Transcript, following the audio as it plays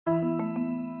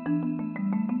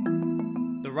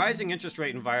The rising interest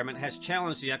rate environment has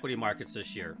challenged the equity markets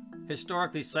this year.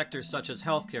 Historically, sectors such as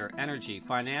healthcare, energy,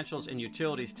 financials, and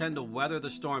utilities tend to weather the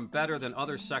storm better than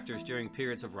other sectors during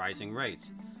periods of rising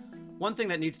rates. One thing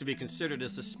that needs to be considered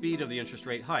is the speed of the interest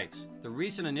rate hikes. The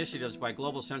recent initiatives by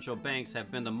global central banks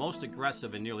have been the most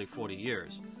aggressive in nearly 40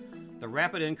 years. The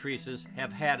rapid increases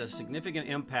have had a significant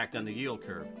impact on the yield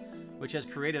curve, which has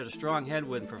created a strong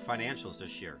headwind for financials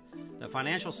this year. The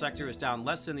financial sector is down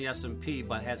less than the S&P,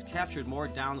 but has captured more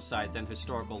downside than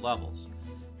historical levels.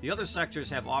 The other sectors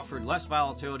have offered less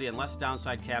volatility and less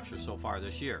downside capture so far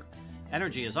this year.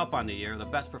 Energy is up on the year, the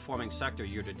best performing sector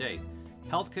year to date.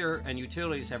 Healthcare and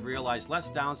utilities have realized less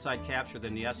downside capture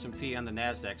than the S&P and the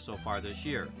Nasdaq so far this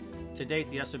year. To date,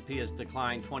 the S&P has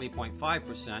declined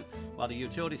 20.5%, while the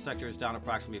utility sector is down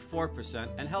approximately 4%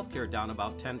 and healthcare down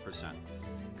about 10%.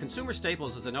 Consumer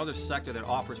staples is another sector that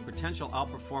offers potential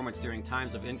outperformance during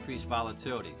times of increased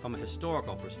volatility from a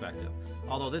historical perspective,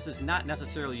 although this is not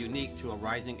necessarily unique to a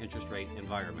rising interest rate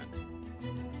environment.